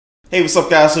Hey, what's up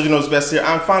guys? So you know it's best here.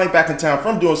 I'm finally back in town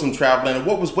from doing some traveling, and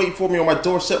what was waiting for me on my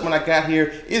doorstep when I got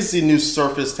here is the new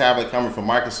Surface tablet coming from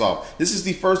Microsoft. This is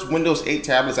the first Windows 8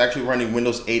 tablet. It's actually running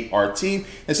Windows 8 RT,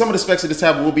 and some of the specs of this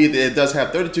tablet will be that it does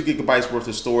have 32 gigabytes worth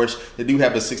of storage. They do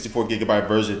have a 64 gigabyte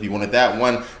version if you wanted that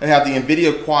one. They have the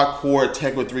NVIDIA quad-core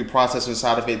Tegra 3 processor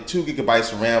inside of it, 2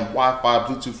 gigabytes of RAM, Wi-Fi,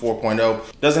 Bluetooth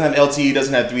 4.0. Doesn't have LTE,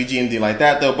 doesn't have 3G, anything like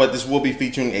that though, but this will be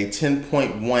featuring a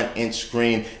 10.1 inch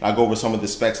screen. I'll go over some of the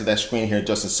specs of that screen here in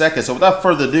just a second. So without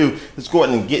further ado, let's go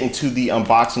ahead and get into the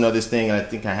unboxing of this thing. And I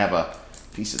think I have a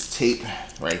piece of tape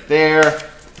right there.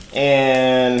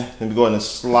 And let me go ahead and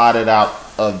slide it out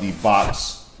of the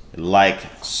box like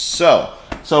so.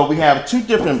 So we have two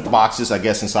different boxes, I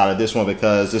guess, inside of this one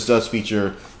because this does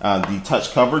feature the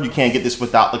touch cover. You can't get this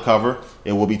without the cover.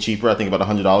 It will be cheaper, I think about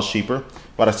 $100 cheaper.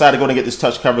 But I decided to go and get this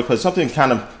touch cover because something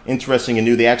kind of interesting and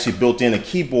new. They actually built in a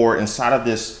keyboard inside of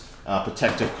this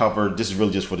protective cover. This is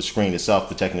really just for the screen itself,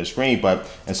 protecting the screen, but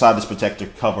inside this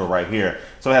protective cover right here.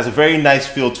 So it has a very nice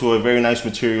feel to it, very nice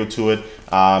material to it,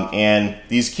 and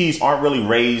these keys aren't really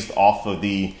raised off of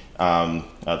the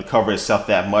cover itself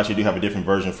that much. You do have a different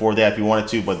version for that if you wanted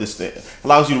to, but this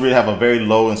allows you to really have a very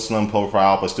low and slim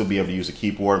profile, but still be able to use a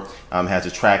keyboard. It has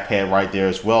a trackpad right there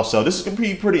as well. So this is going to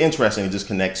be pretty interesting. It just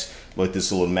connects with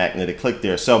this little magnetic click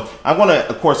there. So I'm going to,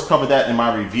 of course, cover that in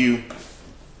my review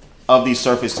of the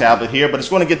Surface tablet here, but it's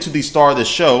going to get to the star of the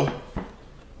show.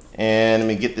 And let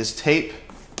me get this tape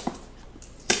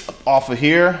off of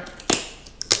here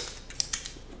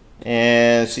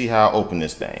and see how I open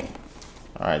this thing.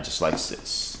 All right, just like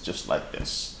this, just like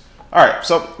this. All right,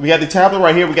 so we have the tablet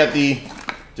right here. We got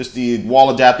just the wall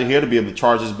adapter here to be able to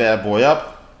charge this bad boy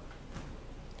up.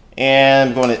 And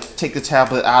I'm going to take the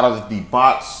tablet out of the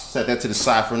box, set that to the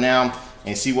side for now,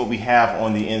 and see what we have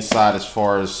on the inside as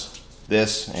far as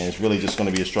this. And it's really just going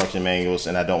to be instruction manuals,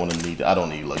 and I don't need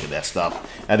to look at that stuff.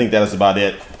 I think that is about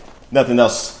it. Nothing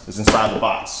else is inside the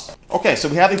box. Okay, so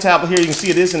we have the tablet here. You can see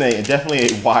it is in definitely a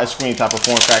widescreen type of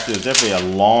form factor. It's definitely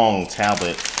a long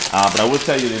tablet, but I will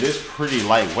tell you that it is pretty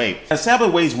lightweight. The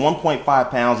tablet weighs 1.5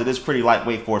 pounds. It is pretty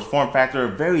lightweight for its form factor. A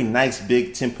very nice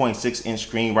big 10.6 inch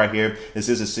screen right here. This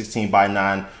is a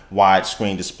 16:9 wide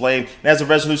screen display. It has a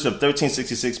resolution of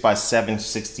 1366 by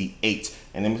 768.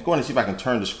 And then we're going to see if I can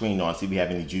turn the screen on, see if we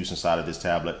have any juice inside of this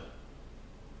tablet.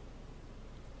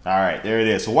 All right, there it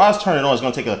is. So while it's turning on, it's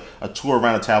going to take a tour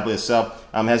around the tablet itself.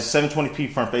 It has a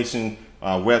 720p front-facing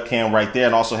webcam right there.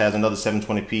 It also has another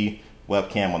 720p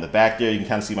webcam on the back there. You can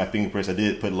kind of see my fingerprints. I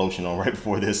did put lotion on right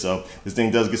before this, so this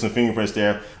thing does get some fingerprints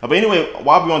there. But anyway,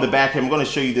 while we're on the back here, I'm going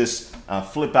to show you this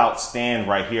flip-out stand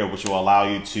right here, which will allow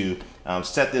you to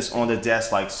set this on the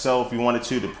desk like so if you wanted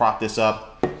to prop this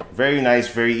up. Very nice,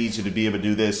 very easy to be able to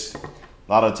do this.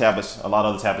 A lot of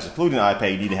the tablets, including the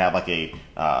iPad, you need to have like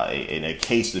a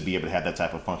case to be able to have that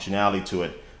type of functionality to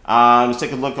it. Let's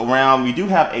take a look around. We do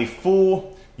have a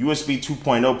full USB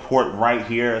 2.0 port right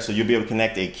here, so you'll be able to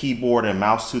connect a keyboard and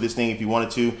mouse to this thing if you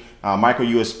wanted to. Micro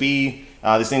USB.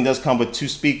 This thing does come with 2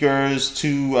 speakers,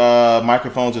 2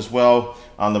 microphones as well.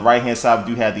 On the right hand side,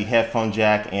 we do have the headphone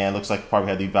jack, and it looks like we probably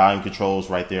have the volume controls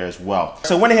right there as well.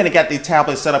 So I went ahead and got the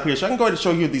tablet set up here, so I can go ahead and show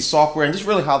you the software and just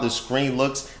really how the screen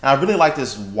looks. And I really like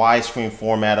this widescreen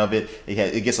format of it.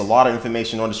 It gets a lot of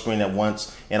information on the screen at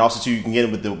once, and also too, you can get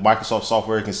it with the Microsoft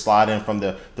software. You can slide in from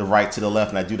the right to the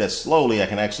left, and I do that slowly. I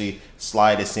can actually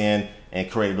slide this in and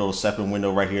create a little separate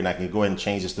window right here, and I can go ahead and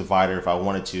change this divider if I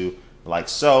wanted to, like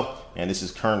so. And this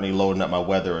is currently loading up my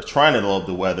weather, or trying to load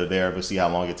the weather there, but see how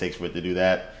long it takes for it to do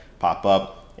that. Pop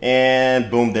up,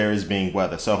 and boom, there is Bing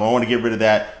weather. So if I want to get rid of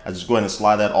that, I just go ahead and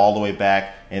slide that all the way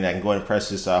back, and I can go ahead and press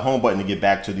this home button to get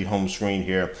back to the home screen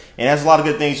here. And it has a lot of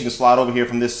good things. You can slide over here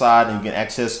from this side, and you can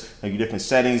access your different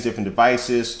settings, different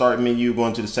devices, start menu, go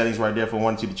into the settings right there if I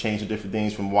wanted to change the different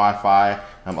things from Wi-Fi,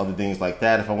 other things like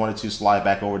that. If I wanted to slide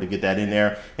back over to get that in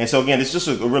there. And so again, it's just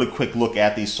a really quick look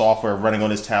at the software running on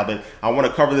this tablet. I want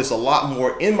to cover this a lot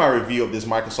more in my review of this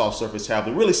Microsoft Surface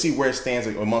tablet, really see where it stands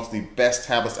amongst the best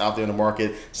tablets out there in the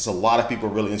market. Just a lot of people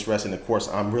are really interested, and of course,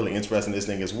 I'm really interested in this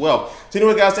thing as well. So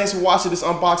anyway, guys, thanks for watching this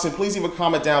unboxing. Please leave a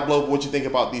comment down below what you think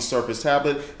about the Surface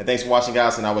tablet. And thanks for watching,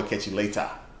 guys, and I will catch you later.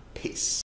 Peace.